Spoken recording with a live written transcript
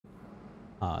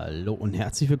Hallo und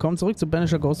herzlich willkommen zurück zu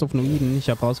Banisher Ghost of Noiden. Ich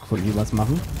habe rausgefunden, wie wir was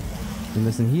machen. Wir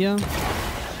müssen hier.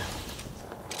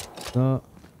 So.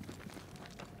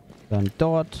 Dann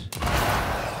dort.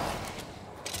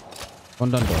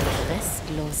 Und dann dort.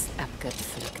 Restlos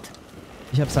abgepflückt.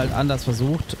 Ich habe es halt anders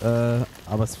versucht,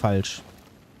 aber es ist falsch.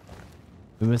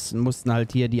 Wir mussten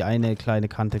halt hier die eine kleine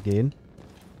Kante gehen.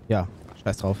 Ja,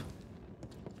 scheiß drauf.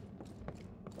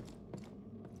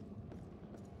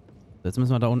 Jetzt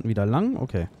müssen wir da unten wieder lang.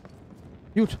 Okay.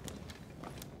 Gut.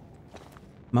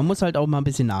 Man muss halt auch mal ein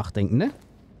bisschen nachdenken, ne?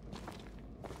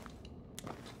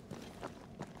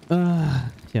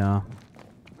 Ja.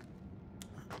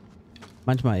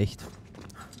 Manchmal echt.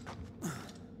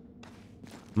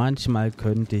 Manchmal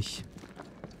könnte ich.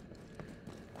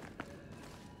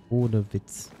 Ohne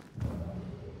Witz.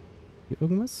 Hier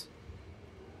irgendwas?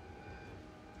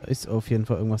 Da ist auf jeden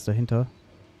Fall irgendwas dahinter.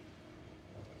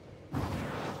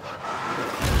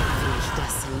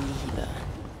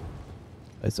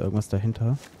 Da ist irgendwas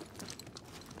dahinter.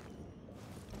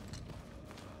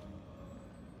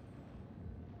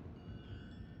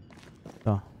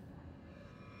 Da.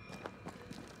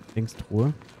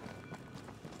 Linkstruhe.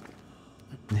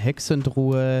 Eine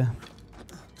Hexentruhe.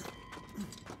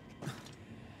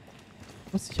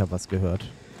 Ich habe was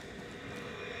gehört.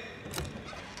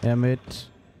 Ja,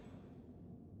 mit.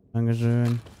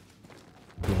 Dankeschön.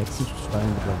 Die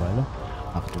Hexensteine mittlerweile.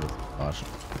 Ach du Arsch.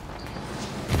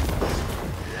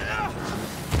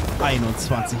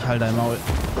 21, halt dein Maul.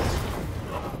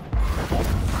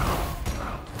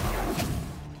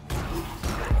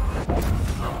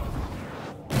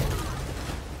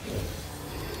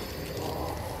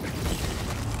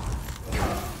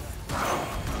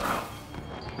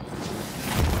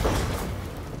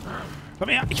 Komm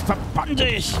her, ich verbann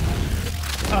dich!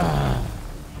 Ah.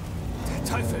 Der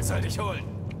Teufel soll dich holen.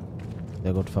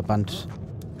 Sehr gut, verbannt.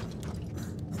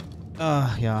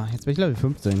 Ach ja, jetzt bin ich Level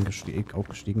 15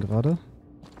 aufgestiegen gerade.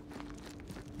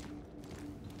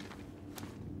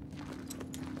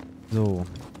 So.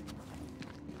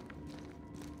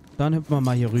 Dann hüpfen wir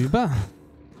mal hier rüber.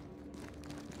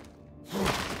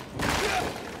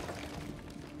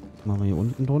 Machen wir hier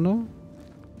unten drunter.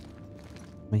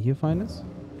 Mal hier Feines.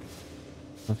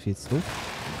 Da fehlt's Luft.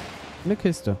 Eine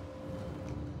Kiste.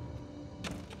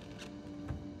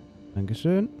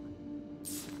 Dankeschön.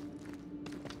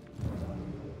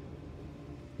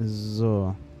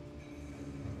 So.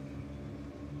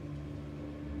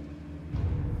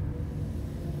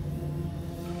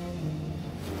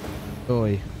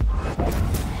 Ui.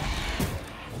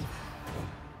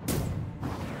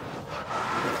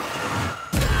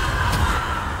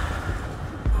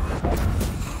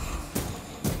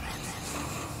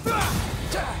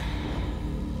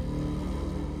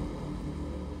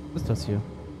 Was ist das hier?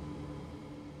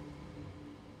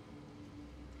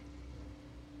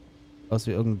 Aus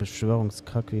wie irgendein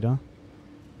Beschwörungskack wieder.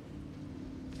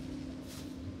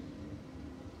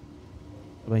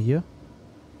 Aber hier?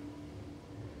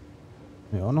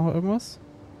 Ja, auch noch irgendwas?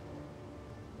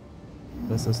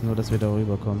 Oder ist das nur, dass wir da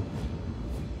rüberkommen?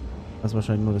 Das ist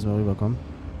wahrscheinlich nur, dass wir rüberkommen.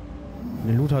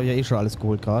 Den Loot habe ich ja eh schon alles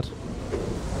geholt gerade.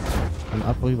 Dann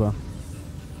ab rüber.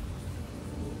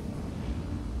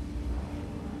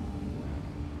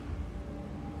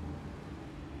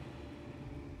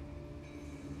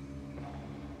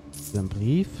 Ein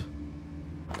Brief.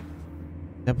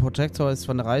 Der Protektor ist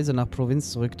von der Reise nach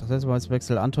Provinz zurück. Das letzte Mal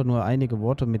wechselt Anton nur einige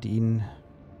Worte mit ihnen.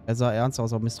 Er sah ernst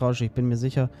aus, auch misstrauisch. Ich bin mir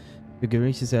sicher, für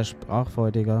gewöhnlich ist er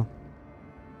sprachfreudiger.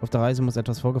 Auf der Reise muss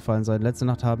etwas vorgefallen sein. Letzte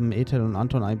Nacht haben Ethel und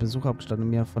Anton einen Besuch abgestattet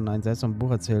und mir von einem seltsamen Buch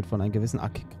erzählt, von einem gewissen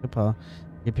Agrippa.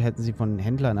 Hier hätten sie von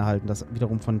Händlern erhalten, das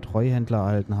wiederum von Treuhändler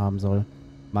erhalten haben soll.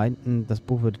 Meinten, das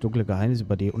Buch würde dunkle Geheimnisse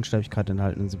über die Unsterblichkeit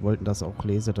enthalten und sie wollten, dass auch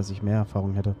lese, dass ich mehr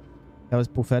Erfahrung hätte. Ich habe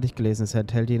das Buch fertig gelesen. Es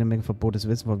enthält jede Menge verbotenes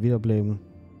Wissen von Wiederbelebung.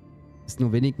 Es ist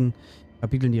nur wenigen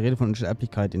Kapiteln die Rede von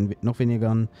Unsterblichkeit. In noch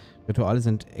weniger Rituale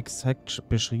sind exakt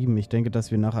beschrieben. Ich denke, dass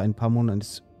wir nach ein paar Monaten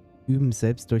des Übens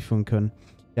selbst durchführen können.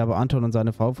 Ich habe Anton und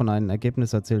seine Frau von einem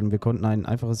Ergebnis erzählt und wir konnten ein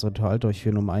einfaches Ritual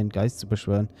durchführen, um einen Geist zu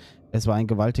beschwören. Es war ein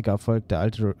gewaltiger Erfolg. Der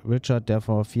alte Richard, der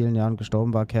vor vielen Jahren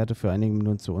gestorben war, kehrte für einige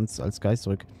Minuten zu uns als Geist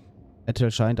zurück.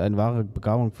 Ethel scheint eine wahre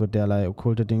Begabung für derlei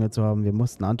okkulte Dinge zu haben. Wir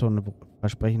mussten Anton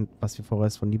versprechen, was wir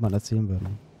vorerst von niemandem erzählen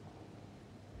würden.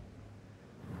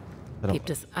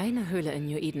 Gibt es eine Höhle in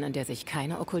Noiden, an der sich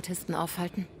keine Okkultisten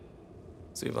aufhalten?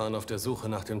 Sie waren auf der Suche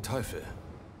nach dem Teufel.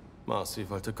 Marcy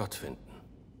wollte Gott finden.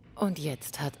 Und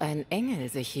jetzt hat ein Engel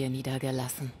sich hier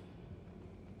niedergelassen.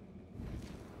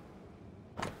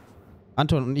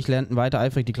 Anton und ich lernten weiter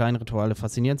eifrig die kleinen Rituale.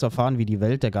 Faszinierend zu erfahren, wie die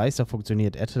Welt der Geister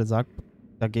funktioniert. Ethel sagt,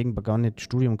 dagegen begann das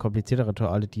Studium komplizierter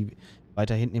Rituale, die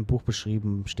weiter hinten im Buch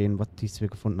beschrieben stehen, was wir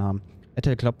gefunden haben.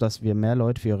 Ethel glaubt, dass wir mehr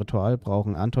Leute für ihr Ritual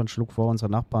brauchen. Anton schlug vor,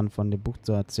 unsere Nachbarn von dem Buch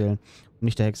zu erzählen, um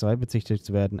nicht der Hexerei bezichtigt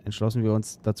zu werden. Entschlossen wir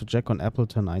uns dazu, Jack und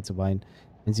Appleton einzuweihen.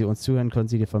 Wenn sie uns zuhören, können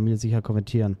sie die Familie sicher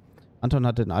kommentieren. Anton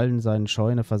hat in allen seinen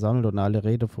Scheunen versammelt und alle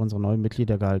Rede für unsere neuen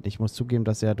Mitglieder gehalten. Ich muss zugeben,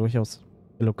 dass er durchaus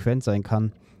eloquent sein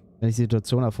kann, wenn die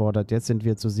Situation erfordert. Jetzt sind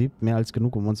wir zu 7, mehr als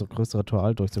genug, um unser größtes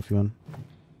Ritual durchzuführen.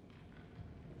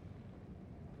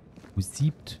 Zu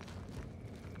 7.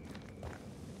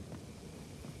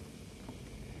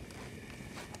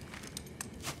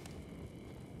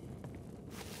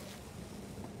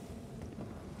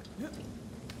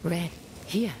 Red,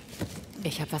 hier.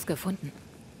 Ich habe was gefunden.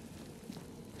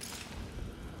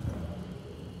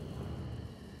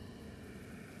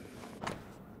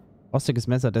 Rostiges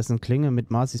Messer, dessen Klinge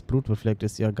mit Marcys Blut befleckt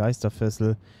ist, ihre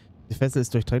Geisterfessel. Die Fessel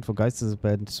ist durchtrennt von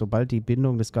Geistesband. Sobald die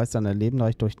Bindung des Geistes an ein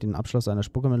Lebenreich durch den Abschluss einer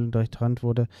Spuckemittel durchtrennt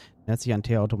wurde, nähert sich ein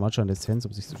Teer automatisch an die Essenz,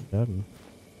 um sich zu stärken.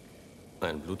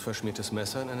 Ein blutverschmiertes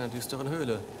Messer in einer düsteren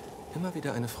Höhle. Immer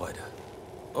wieder eine Freude.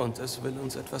 Und es will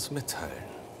uns etwas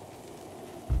mitteilen.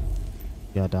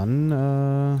 Ja, dann,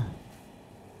 machen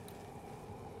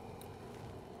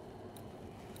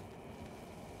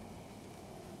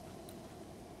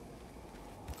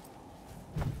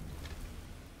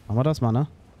wir das mal, ne?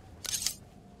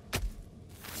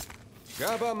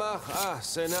 Gabamach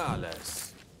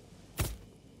Arsenales.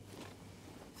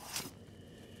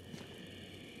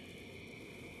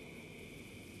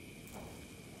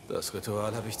 Das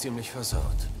Ritual habe ich ziemlich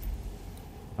versaut.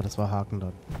 Ah, das war Haken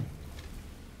dann.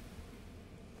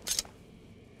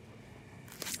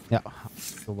 Ja,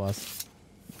 so war's.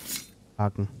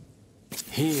 Haken.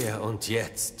 Hier und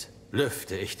jetzt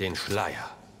lüfte ich den Schleier.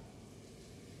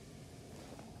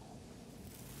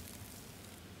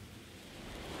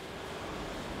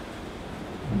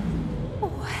 Oh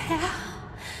Herr,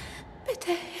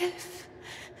 bitte hilf.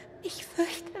 Ich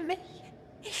fürchte mich.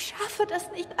 Ich schaffe das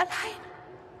nicht allein.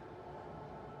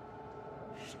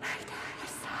 Schneide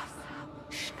es ab.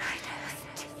 Schneide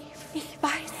es tief. Ich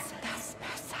weiß das.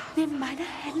 Nimm meine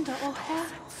Hände, o Herr.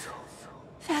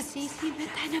 Versieh sie mit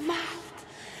deiner Macht.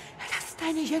 Lass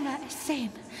deine Jünger es sehen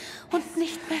und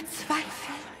nicht mehr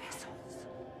zweifeln.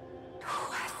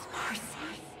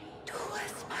 Tu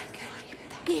es, mein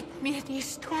Geliebter. Gib mir die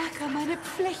Stärke, meine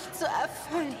Pflicht zu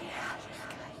erfüllen.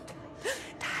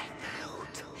 Dein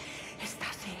Blut ist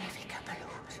das ewige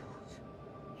Blut.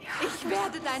 Ich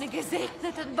werde deine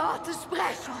gesegneten Worte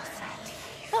sprechen.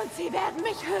 Und sie werden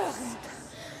mich hören.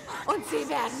 Und sie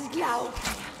werden glauben.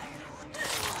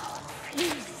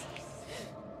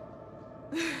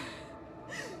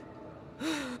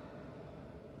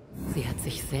 Sie hat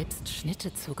sich selbst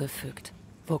Schnitte zugefügt.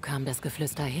 Wo kam das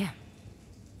Geflüster her?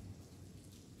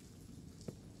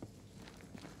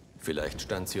 Vielleicht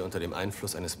stand sie unter dem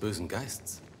Einfluss eines bösen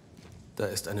Geists. Da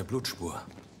ist eine Blutspur.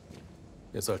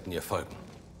 Wir sollten ihr folgen.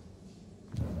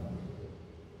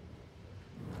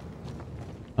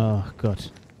 Oh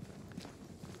Gott.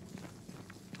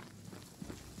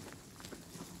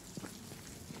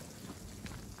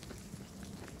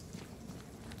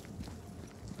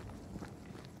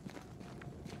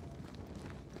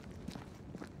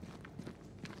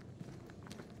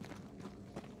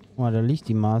 Oh, da liegt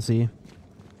die Marcy.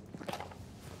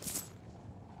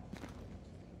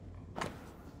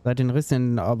 Seit den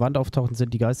Rissen in der Wand auftauchen,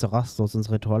 sind die Geister rastlos.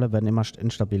 Unsere Rituale werden immer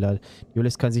instabiler. Die Höhle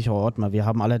ist kein sicherer Ort mehr. Wir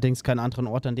haben allerdings keinen anderen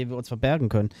Ort, an dem wir uns verbergen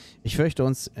können. Ich fürchte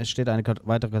uns, es steht eine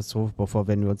weitere Katastrophe bevor,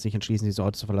 wenn wir uns nicht entschließen, diesen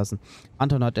Ort zu verlassen.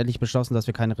 Anton hat endlich beschlossen, dass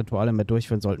wir keine Rituale mehr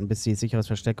durchführen sollten, bis sie ein sicheres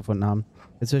Versteck gefunden haben.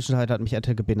 In der Zwischenzeit hat mich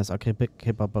Ethel gebeten, das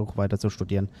Agrippa-Buch weiter zu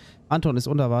studieren. Anton ist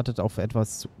unerwartet auf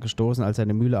etwas gestoßen, als er in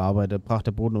der Mühle arbeitete, brach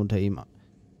der Boden unter ihm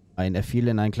ein. Er fiel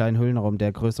in einen kleinen Höhlenraum,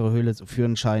 der größere Höhle zu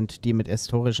führen scheint, die mit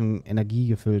historischen Energie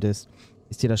gefüllt ist.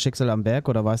 Ist hier das Schicksal am Werk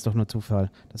oder war es doch nur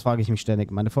Zufall? Das frage ich mich ständig.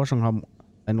 Meine Forschungen haben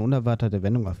eine unerwartete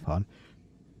Wendung erfahren.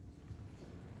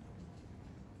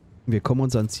 Wir kommen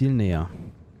unserem Ziel näher.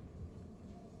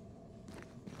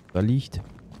 Da liegt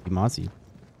die Marcy.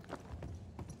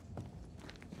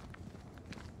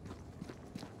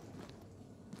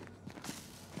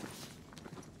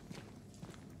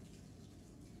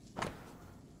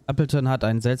 Appleton hat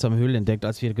eine seltsame Höhle entdeckt,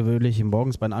 als wir gewöhnlich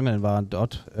morgens beim Angeln waren.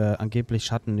 Dort angeblich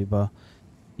Schatten über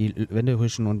die Wände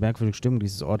huschen und merkwürdige Stimmung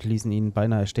dieses Ort ließen ihn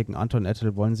beinahe ersticken. Anton und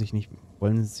Ethel wollen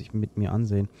sich mit mir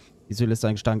ansehen. Diese Höhle ist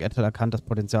ein Gestank. Ethel erkannt das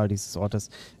Potenzial dieses Ortes.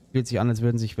 Es fühlt sich an, als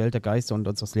würden sich Welt der Geister und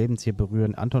unseres Lebens hier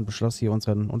berühren. Anton beschloss, hier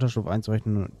unseren Unterschlupf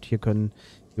einzurichten und hier können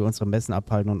wir unsere Messen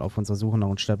abhalten und auf unserer Suche nach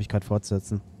Unsterblichkeit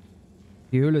fortsetzen.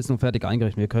 Die Höhle ist nun fertig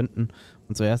eingerichtet. Wir könnten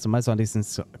unsere erste Meister an diesen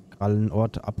zentralen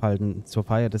Ort abhalten. Zur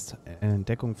Feier des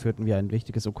Entdeckung führten wir ein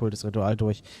wichtiges okkultes Ritual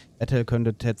durch. Ethel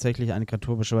könnte tatsächlich eine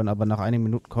Kreatur beschwören, aber nach einigen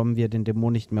Minuten kommen wir den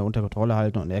Dämon nicht mehr unter Kontrolle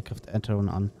halten und er griff Anton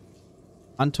an.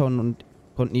 Anton und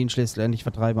konnten ihn schließlich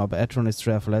vertreiben, aber Atron ist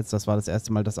schwer verletzt. Das war das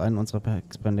erste Mal, dass einer unserer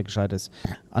Experimente gescheitert ist.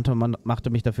 Anton machte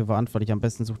mich dafür verantwortlich. Am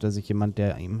besten suchte er sich jemand,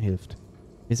 der ihm hilft.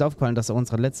 Mir ist aufgefallen, dass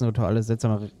unsere letzten Rituale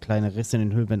seltsame kleine Risse in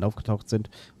den Hüllwänden aufgetaucht sind.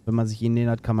 Wenn man sich ihnen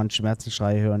nähert, kann man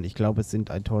Schmerzensschreie hören. Ich glaube, es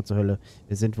sind ein Tor zur Hölle.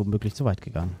 Wir sind womöglich zu weit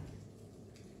gegangen.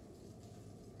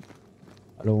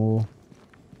 Hallo?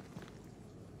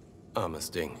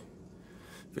 Armes Ding.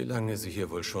 Wie lange sie hier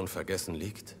wohl schon vergessen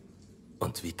liegt?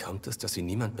 Und wie kommt es, dass sie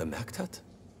niemand bemerkt hat?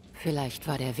 Vielleicht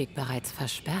war der Weg bereits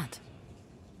versperrt.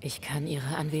 Ich kann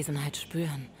ihre Anwesenheit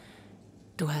spüren.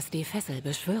 Du hast die Fessel,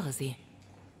 beschwöre sie.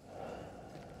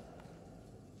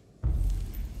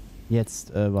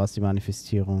 Jetzt war es die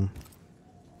Manifestierung.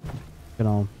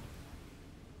 Genau.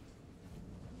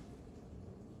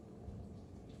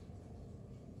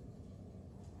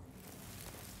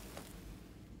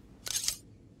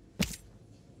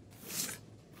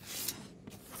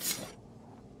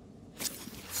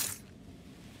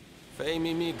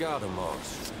 Mimi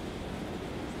Gardemors.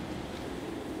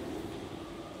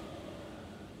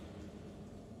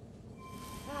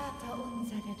 Vater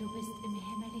unser, der du bist im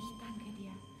Himmel, ich danke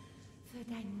dir für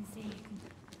deinen Segen.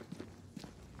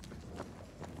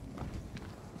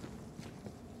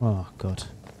 Oh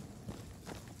Gott.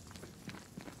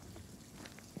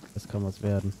 Das kann was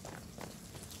werden.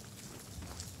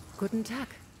 Guten Tag,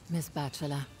 Miss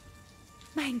Bachelor.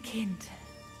 Mein Kind,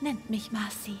 nennt mich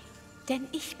Marcy, denn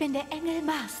ich bin der Engel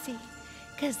Marcy,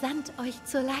 gesandt euch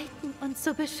zu leiten und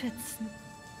zu beschützen.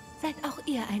 Seid auch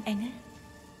ihr ein Engel?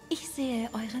 Ich sehe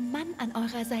euren Mann an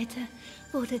eurer Seite.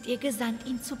 Wurdet ihr gesandt,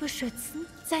 ihn zu beschützen,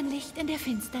 sein Licht in der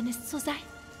Finsternis zu sein?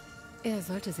 Er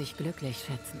sollte sich glücklich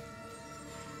schätzen.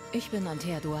 Ich bin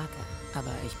Antea Duarte,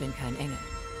 aber ich bin kein Engel.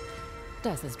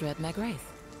 Das ist Red McGrath.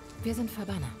 Wir sind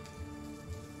Verbanner.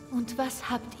 Und was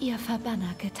habt ihr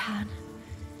Verbanner getan?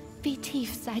 Wie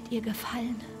tief seid ihr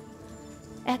gefallen?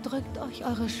 Erdrückt euch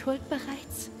eure Schuld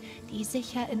bereits, die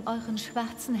sicher in euren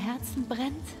schwarzen Herzen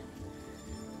brennt?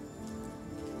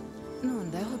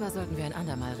 Nun, darüber sollten wir ein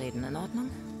andermal reden, in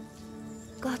Ordnung?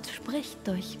 Gott spricht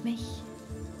durch mich.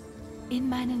 In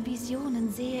meinen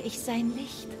Visionen sehe ich sein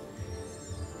Licht.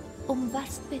 Um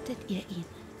was bittet ihr ihn?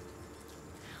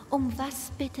 Um was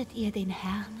bittet ihr den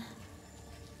Herrn?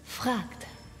 Fragt,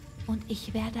 und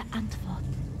ich werde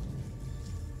antworten.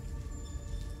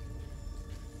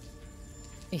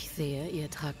 Ich sehe, ihr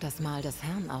tragt das Mal des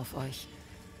Herrn auf euch.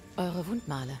 Eure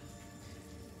Wundmale.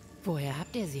 Woher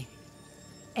habt ihr sie?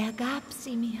 Er gab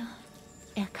sie mir.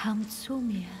 Er kam zu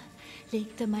mir,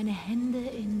 legte meine Hände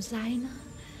in seine,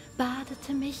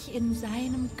 badete mich in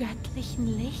seinem göttlichen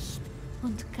Licht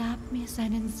und gab mir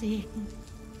seinen Segen.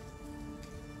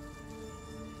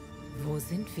 Wo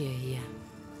sind wir hier?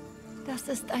 Das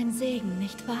ist ein Segen,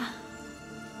 nicht wahr?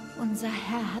 Unser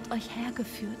Herr hat euch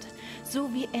hergeführt,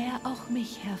 so wie er auch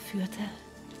mich herführte.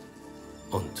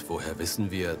 Und woher wissen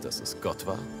wir, dass es Gott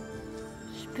war?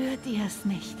 Spürt ihr es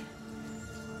nicht?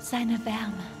 Seine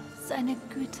Wärme, seine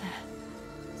Güte,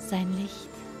 sein Licht,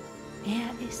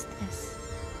 er ist es.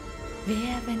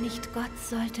 Wer, wenn nicht Gott,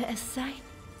 sollte es sein?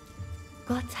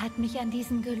 Gott hat mich an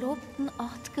diesen gelobten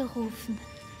Ort gerufen,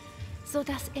 so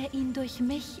dass er ihn durch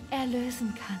mich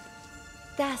erlösen kann.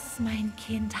 Das, mein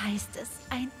Kind, heißt es,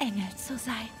 ein Engel zu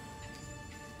sein.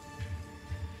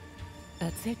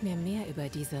 Erzählt mir mehr über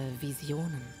diese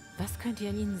Visionen. Was könnt ihr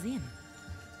in ihnen sehen?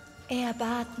 Er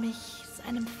bat mich,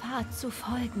 seinem Pfad zu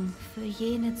folgen, für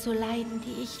jene zu leiden,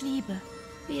 die ich liebe,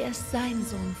 wie es sein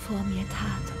Sohn vor mir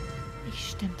tat.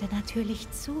 Ich stimmte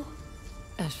natürlich zu.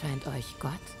 Erscheint euch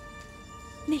Gott?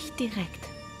 Nicht direkt.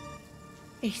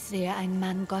 Ich sehe einen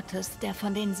Mann Gottes, der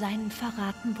von den Seinen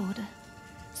verraten wurde.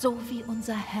 So wie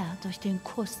unser Herr durch den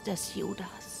Kuss des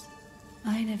Judas.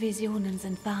 Meine Visionen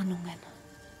sind Warnungen.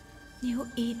 New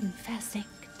Eden versinkt.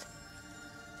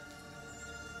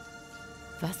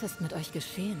 Was ist mit euch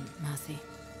geschehen, Marcy?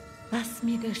 Was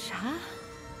mir geschah?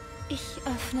 Ich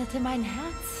öffnete mein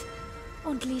Herz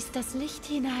und ließ das Licht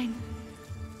hinein.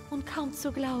 Und kaum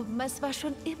zu glauben, es war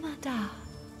schon immer da.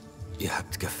 Ihr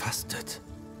habt gefastet.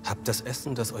 Habt das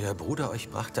Essen, das euer Bruder euch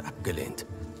brachte, abgelehnt.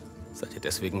 Seid ihr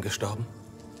deswegen gestorben?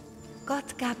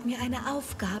 Gott gab mir eine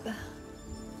Aufgabe.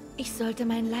 Ich sollte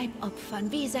mein Leib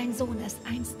opfern, wie sein Sohn es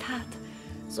einst tat,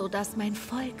 so dass mein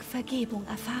Volk Vergebung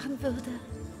erfahren würde.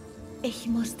 Ich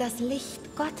muss das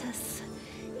Licht Gottes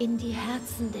in die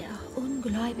Herzen der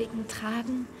Ungläubigen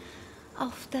tragen,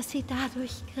 auf dass sie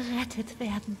dadurch gerettet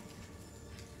werden.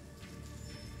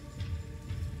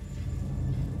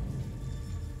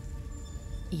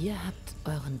 Ihr habt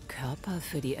euren Körper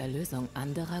für die Erlösung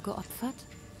anderer geopfert?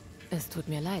 Es tut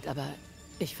mir leid, aber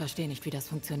ich verstehe nicht, wie das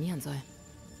funktionieren soll.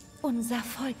 Unser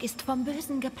Volk ist vom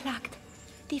Bösen geplagt.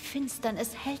 Die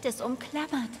Finsternis hält es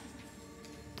umklammert.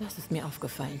 Das ist mir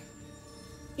aufgefallen.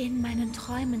 In meinen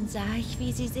Träumen sah ich,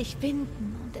 wie sie sich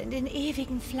winden und in den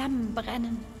ewigen Flammen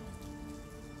brennen.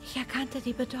 Ich erkannte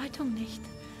die Bedeutung nicht,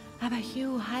 aber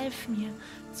Hugh half mir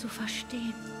zu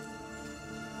verstehen.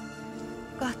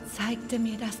 Gott zeigte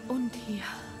mir das Untier,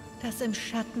 das im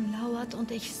Schatten lauert,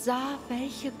 und ich sah,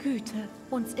 welche Güte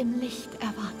uns im Licht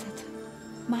erwartet.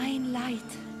 Mein Leid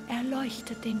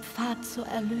erleuchtet den Pfad zur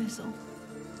Erlösung.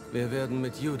 Wir werden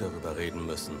mit Hugh darüber reden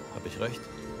müssen. Hab ich recht?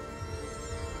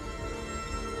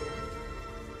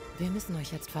 Wir müssen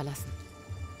euch jetzt verlassen.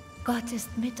 Gott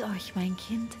ist mit euch, mein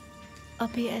Kind.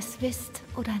 Ob ihr es wisst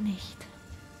oder nicht.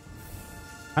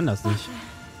 Kann das nicht.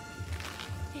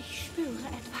 Warte. Ich spüre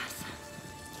etwas.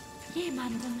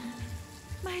 Jemanden.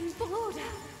 Mein Bruder.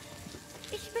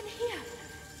 Ich bin hier.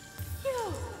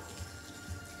 Hugh.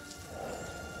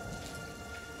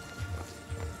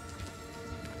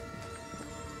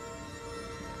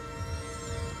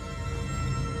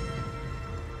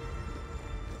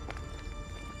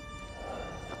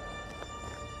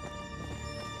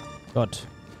 Gott.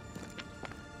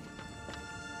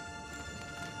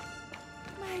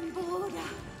 Mein Bruder.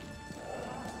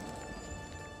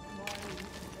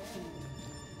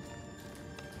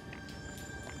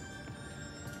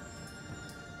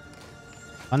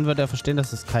 Wann wird er verstehen,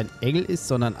 dass es kein Engel ist,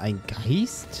 sondern ein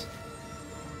Geist?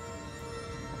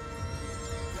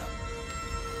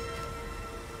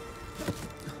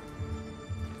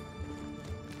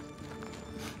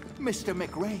 Mr.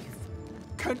 McGrath,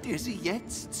 könnt ihr sie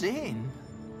jetzt sehen?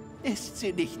 Ist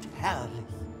sie nicht herrlich?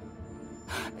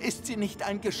 Ist sie nicht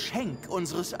ein Geschenk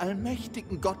unseres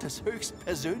allmächtigen Gottes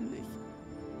höchstpersönlich?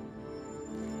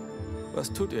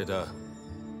 Was tut ihr da?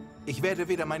 Ich werde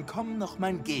weder mein Kommen noch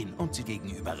mein Gehen uns sie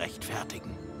gegenüber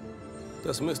rechtfertigen.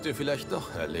 Das müsst ihr vielleicht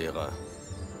doch, Herr Lehrer.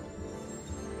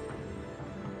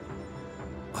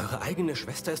 Eure eigene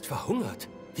Schwester ist verhungert.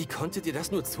 Wie konntet ihr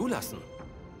das nur zulassen?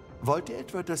 Wollt ihr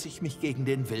etwa, dass ich mich gegen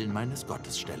den Willen meines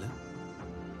Gottes stelle?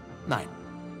 Nein,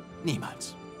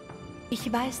 niemals.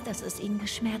 Ich weiß, dass es ihn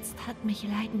geschmerzt hat, mich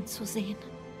leiden zu sehen.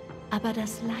 Aber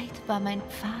das Leid war mein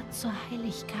Pfad zur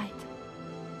Heiligkeit.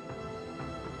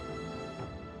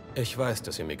 Ich weiß,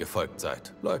 dass ihr mir gefolgt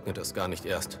seid. Leugnet es gar nicht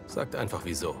erst. Sagt einfach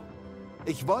wieso.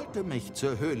 Ich wollte mich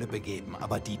zur Höhle begeben,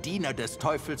 aber die Diener des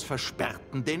Teufels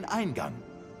versperrten den Eingang.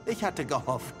 Ich hatte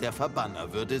gehofft, der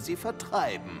Verbanner würde sie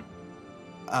vertreiben.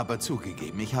 Aber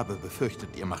zugegeben, ich habe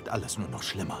befürchtet, ihr macht alles nur noch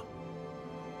schlimmer.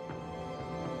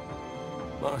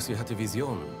 Sie hatte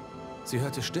Visionen. Sie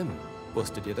hörte Stimmen.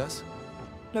 Wusstet ihr das?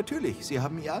 Natürlich, sie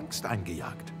haben ihr Angst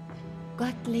eingejagt.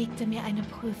 Gott legte mir eine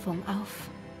Prüfung auf.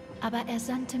 Aber er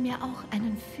sandte mir auch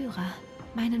einen Führer,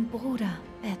 meinen Bruder,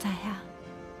 werter Herr.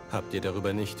 Habt ihr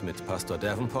darüber nicht mit Pastor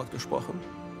Davenport gesprochen?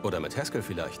 Oder mit Haskell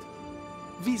vielleicht?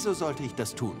 Wieso sollte ich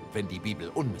das tun, wenn die Bibel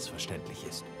unmissverständlich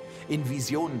ist? In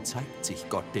Visionen zeigt sich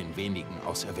Gott den wenigen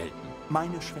Auserwählten.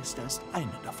 Meine Schwester ist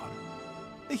eine davon.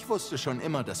 Ich wusste schon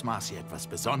immer, dass Marcy etwas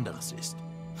Besonderes ist.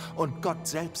 Und Gott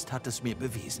selbst hat es mir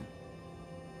bewiesen.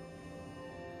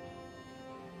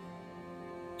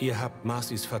 Ihr habt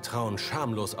Marcys Vertrauen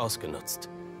schamlos ausgenutzt.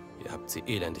 Ihr habt sie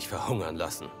elendig verhungern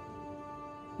lassen.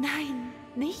 Nein,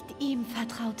 nicht ihm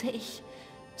vertraute ich,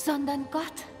 sondern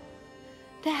Gott.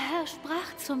 Der Herr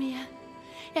sprach zu mir.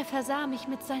 Er versah mich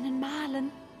mit seinen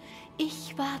Malen.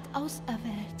 Ich ward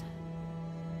auserwählt.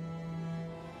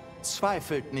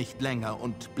 Zweifelt nicht länger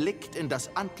und blickt in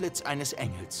das Antlitz eines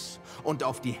Engels und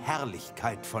auf die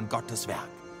Herrlichkeit von Gottes Werk.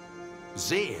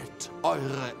 Seht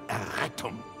eure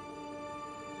Errettung.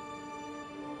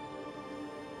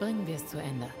 Bringen wir es zu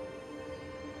Ende.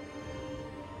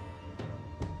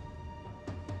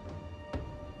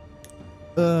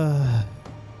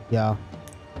 Ja.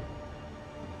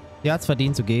 Sie hat's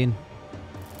verdient zu gehen.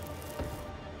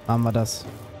 Haben wir das.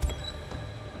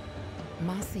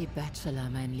 Marcy Bachelor,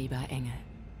 mein lieber Engel.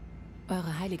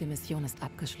 Eure heilige Mission ist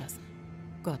abgeschlossen.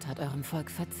 Gott hat eurem Volk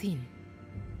verziehen.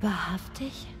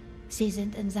 Wahrhaftig? Sie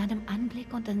sind in seinem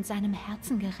Anblick und in seinem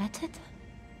Herzen gerettet?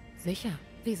 Sicher,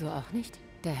 wieso auch nicht?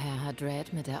 Der Herr hat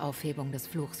Red mit der Aufhebung des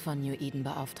Fluchs von New Eden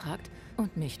beauftragt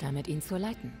und mich damit, ihn zu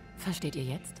leiten. Versteht ihr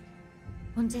jetzt?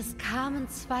 Und es kamen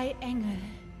 2 Engel.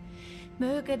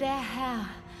 Möge der Herr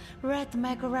Red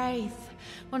McGrath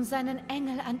und seinen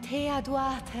Engel Antea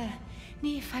Duarte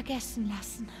nie vergessen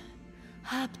lassen.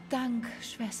 Hab Dank,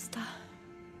 Schwester.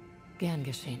 Gern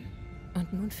geschehen.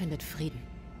 Und nun findet Frieden.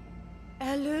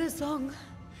 Erlösung.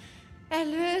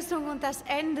 Erlösung und das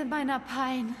Ende meiner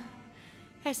Pein.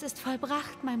 Es ist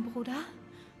vollbracht, mein Bruder.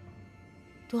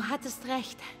 Du hattest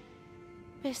recht.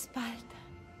 Bis bald.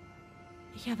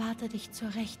 Ich erwarte dich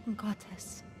zur Rechten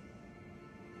Gottes.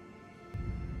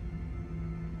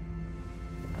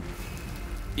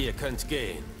 Ihr könnt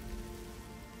gehen.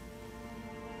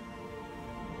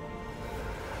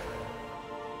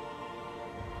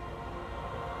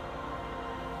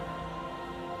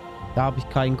 Da habe ich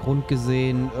keinen Grund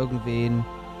gesehen, irgendwen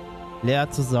leer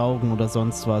zu saugen oder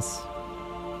sonst was.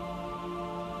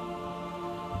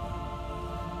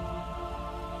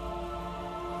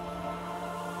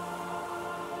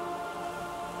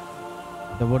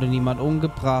 Da wurde niemand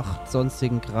umgebracht,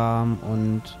 sonstigen Kram,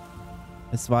 und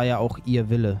es war ja auch ihr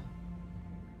Wille.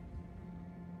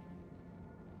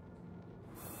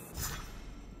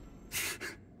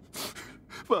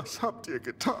 Was habt ihr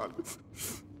getan?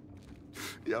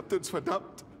 Ihr habt uns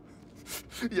verdammt.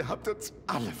 Ihr habt uns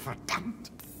alle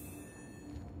verdammt.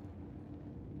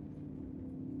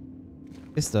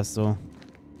 Ist das so?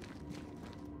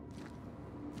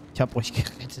 Ich habe euch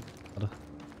gerettet gerade.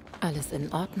 Alles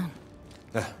in Ordnung.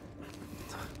 Ja.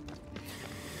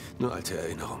 Nur alte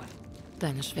Erinnerungen.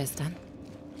 Deine Schwestern?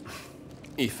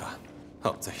 Eva,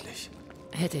 hauptsächlich.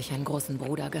 Hätte ich einen großen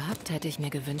Bruder gehabt, hätte ich mir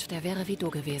gewünscht, er wäre wie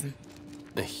du gewesen.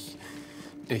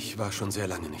 Ich war schon sehr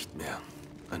lange nicht mehr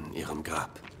an ihrem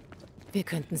Grab. Wir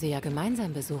könnten sie ja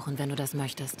gemeinsam besuchen, wenn du das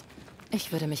möchtest.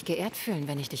 Ich würde mich geehrt fühlen,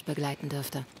 wenn ich dich begleiten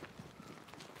dürfte.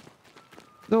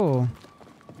 So.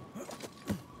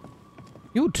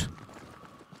 Gut.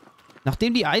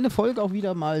 Nachdem die eine Folge auch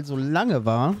wieder mal so lange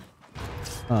war.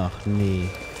 Ach nee.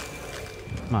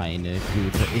 Meine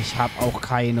Güte, ich habe auch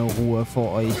keine Ruhe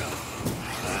vor euch.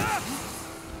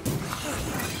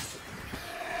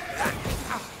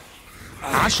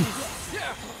 Arschen!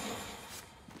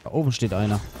 Da oben steht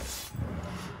einer.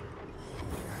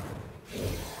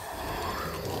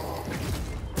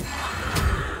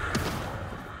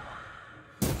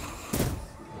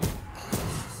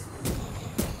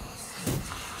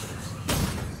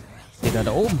 Steht er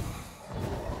da oben?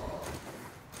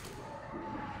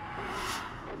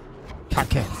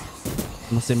 Kacke.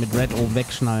 Ich muss den mit Red oben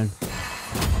wegschnallen.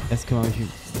 Erst können wir mich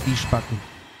die spacken.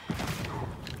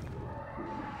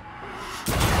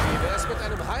 Wie wär's mit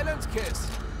einem Highland-Kiss?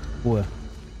 Ruhe.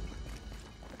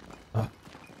 Ah.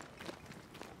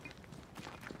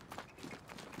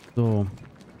 So.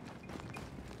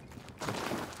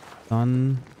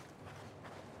 Dann.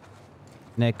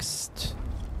 Next.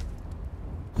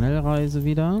 Schnellreise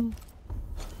wieder.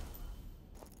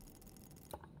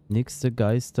 Nächste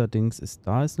Geisterdings ist,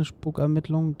 da ist eine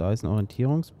Spukermittlung, da ist ein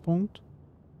Orientierungspunkt.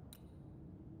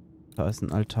 Da ist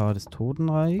ein Altar des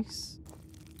Totenreichs.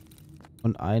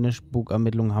 Und eine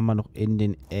Spukermittlung haben wir noch in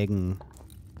den Eggen.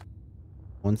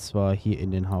 Und zwar hier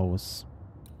in den Haus.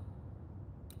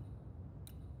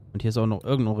 Und hier ist auch noch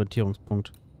irgendein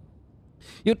Orientierungspunkt.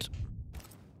 Gut.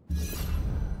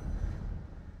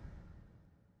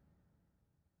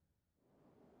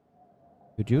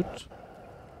 Gut.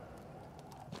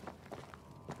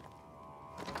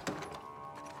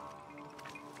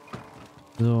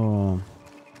 So.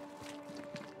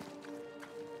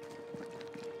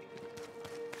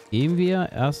 Gehen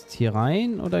wir erst hier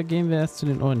rein oder gehen wir erst zu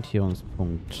den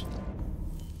Orientierungspunkt?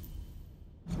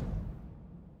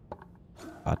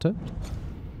 Warte.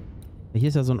 Hier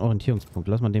ist ja so ein Orientierungspunkt.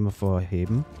 Lass mal den mal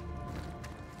vorheben.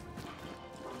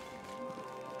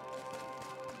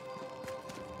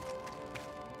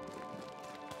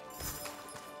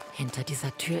 Hinter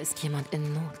dieser Tür ist jemand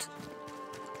in Not.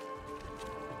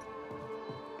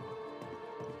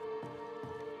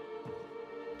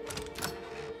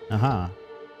 Aha.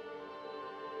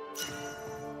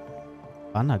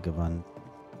 Bannergewand.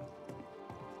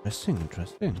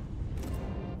 Interesting.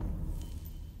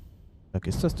 Was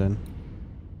ist das denn?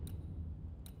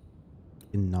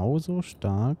 Genauso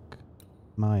stark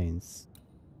meins.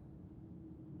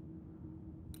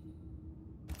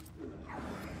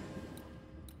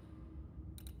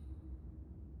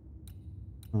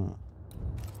 Hm.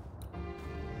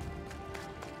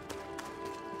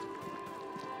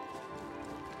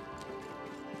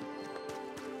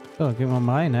 So, gehen wir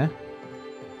mal rein, ne?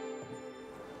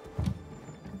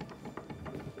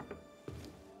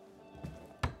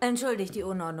 Entschuldigt die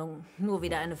Unordnung. Nur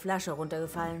wieder eine Flasche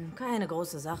runtergefallen. Keine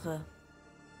große Sache.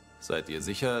 Seid ihr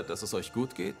sicher, dass es euch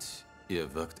gut geht?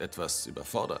 Ihr wirkt etwas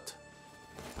überfordert.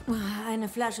 Eine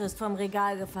Flasche ist vom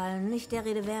Regal gefallen. Nicht der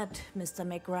Rede wert, Mr.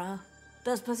 McGrath.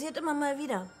 Das passiert immer mal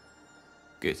wieder.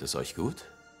 Geht es euch gut?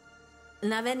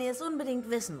 Na, wenn ihr es unbedingt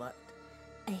wissen wollt.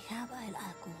 Ich habe ein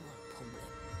Alkoholproblem.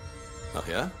 Ach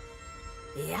ja?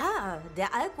 Ja,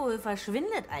 der Alkohol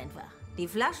verschwindet einfach. Die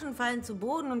Flaschen fallen zu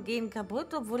Boden und gehen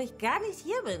kaputt, obwohl ich gar nicht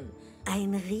hier bin.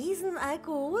 Ein riesen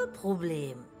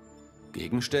Alkoholproblem.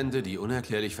 Gegenstände, die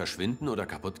unerklärlich verschwinden oder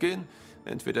kaputt gehen?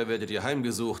 Entweder werdet ihr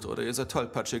heimgesucht oder ihr seid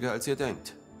tollpatschiger, als ihr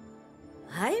denkt.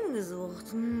 Heimgesucht?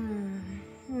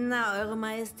 Na, Eure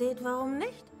Majestät, warum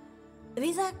nicht?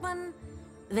 Wie sagt man,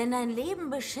 wenn dein Leben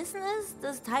beschissen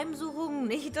ist Heimsuchung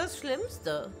nicht das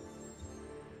Schlimmste.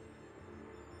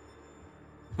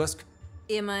 Was?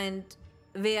 Ihr meint,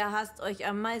 wer hasst euch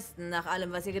am meisten nach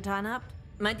allem, was ihr getan habt?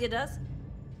 Meint ihr das?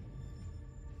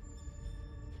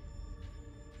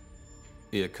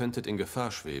 Ihr könntet in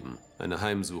Gefahr schweben. Eine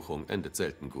Heimsuchung endet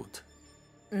selten gut.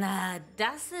 Na,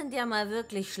 das sind ja mal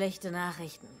wirklich schlechte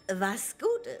Nachrichten. Was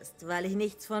gut ist, weil ich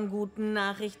nichts von guten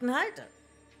Nachrichten halte.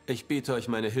 Ich biete euch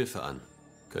meine Hilfe an.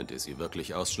 Könnt ihr sie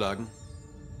wirklich ausschlagen?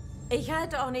 Ich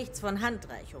halte auch nichts von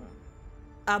Handreichungen.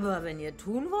 Aber wenn ihr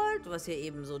tun wollt, was ihr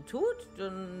eben so tut,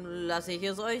 dann lasse ich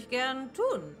es euch gern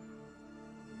tun.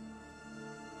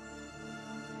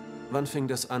 Wann fing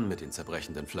das an mit den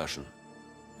zerbrechenden Flaschen?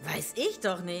 Weiß ich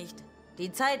doch nicht.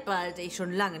 Die Zeit behalte ich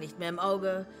schon lange nicht mehr im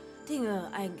Auge.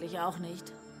 Dinge eigentlich auch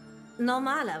nicht.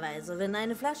 Normalerweise, wenn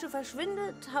eine Flasche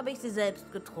verschwindet, habe ich sie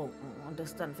selbst getrunken und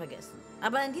es dann vergessen.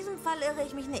 Aber in diesem Fall irre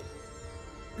ich mich nicht.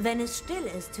 Wenn es still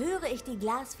ist, höre ich die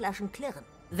Glasflaschen klirren.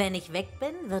 Wenn ich weg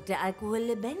bin, wird der Alkohol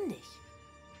lebendig.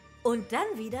 Und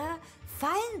dann wieder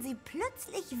fallen sie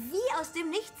plötzlich wie aus dem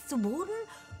Nichts zu Boden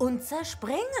und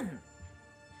zerspringen.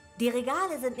 Die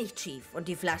Regale sind nicht schief und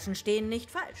die Flaschen stehen nicht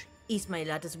falsch.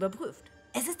 Ismail hat es überprüft.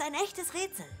 Es ist ein echtes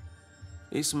Rätsel.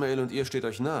 Ismail und ihr steht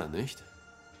euch nahe, nicht?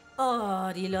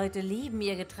 Oh, die Leute lieben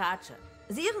ihr Getratsche.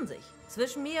 Sie irren sich.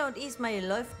 Zwischen mir und Ismail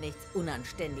läuft nichts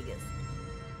Unanständiges.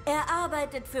 Er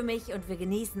arbeitet für mich und wir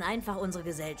genießen einfach unsere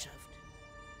Gesellschaft.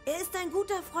 Er ist ein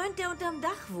guter Freund, der unterm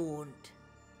Dach wohnt.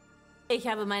 Ich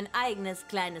habe mein eigenes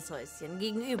kleines Häuschen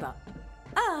gegenüber.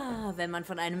 Ah, wenn man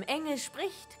von einem Engel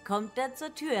spricht, kommt er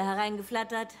zur Tür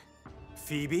hereingeflattert.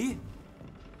 Phoebe?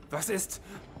 Was ist...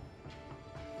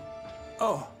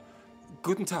 Oh,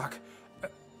 guten Tag.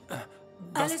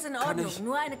 Alles in Ordnung,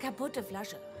 nur eine kaputte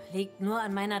Flasche. Liegt nur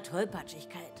an meiner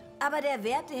Tollpatschigkeit. Aber der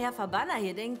werte Herr Verbanner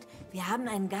hier denkt, wir haben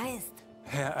einen Geist.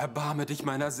 Herr, erbarme dich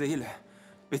meiner Seele.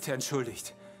 Bitte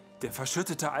entschuldigt. Der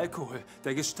verschüttete Alkohol,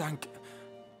 der Gestank...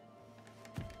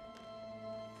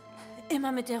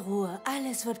 Immer mit der Ruhe,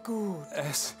 alles wird gut.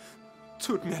 Es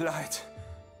tut mir leid.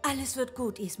 Alles wird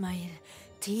gut, Ismail.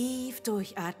 Tief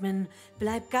durchatmen,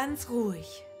 bleib ganz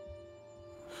ruhig.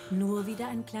 Nur wieder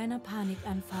ein kleiner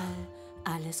Panikanfall.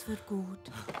 Alles wird gut.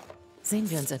 Sehen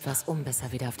wir uns etwas um, bis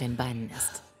er wieder auf den Beinen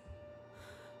ist.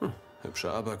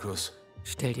 Hübscher Abakus.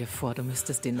 Stell dir vor, du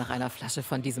müsstest ihn nach einer Flasche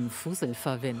von diesem Fusel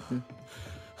verwinden.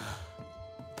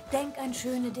 Denk an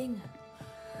schöne Dinge.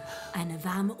 Eine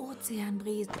warme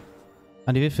Ozeanbrise.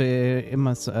 An die Witwe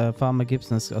immer Farmer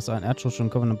Gibson ist aus einem Erdstoß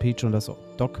und Covenant Peach und das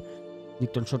Dock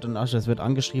liegt in Schutt und Asche. Es wird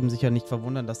angeschrieben, sicher nicht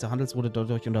verwundern, dass der Handelsroute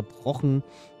dadurch unterbrochen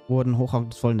wurden.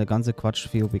 Hochachtungsvoll der ganze Quatsch,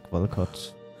 Phoebe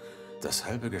Walcott. Das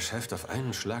halbe Geschäft auf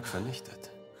einen Schlag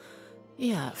vernichtet.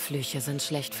 Ja, Flüche sind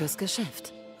schlecht fürs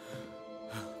Geschäft.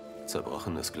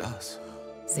 Zerbrochenes Glas.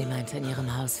 Sie meinte, in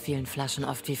ihrem Haus fielen Flaschen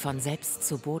oft wie von selbst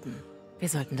zu Boden. Wir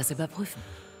sollten das überprüfen.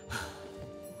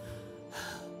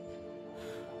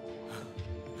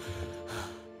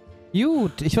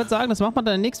 Gut, ich würde sagen, das machen wir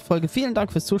dann in der nächsten Folge. Vielen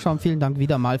Dank fürs Zuschauen, vielen Dank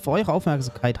wieder mal für eure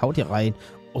Aufmerksamkeit. Haut ihr rein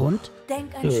und...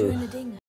 Denk an schöne Dinge.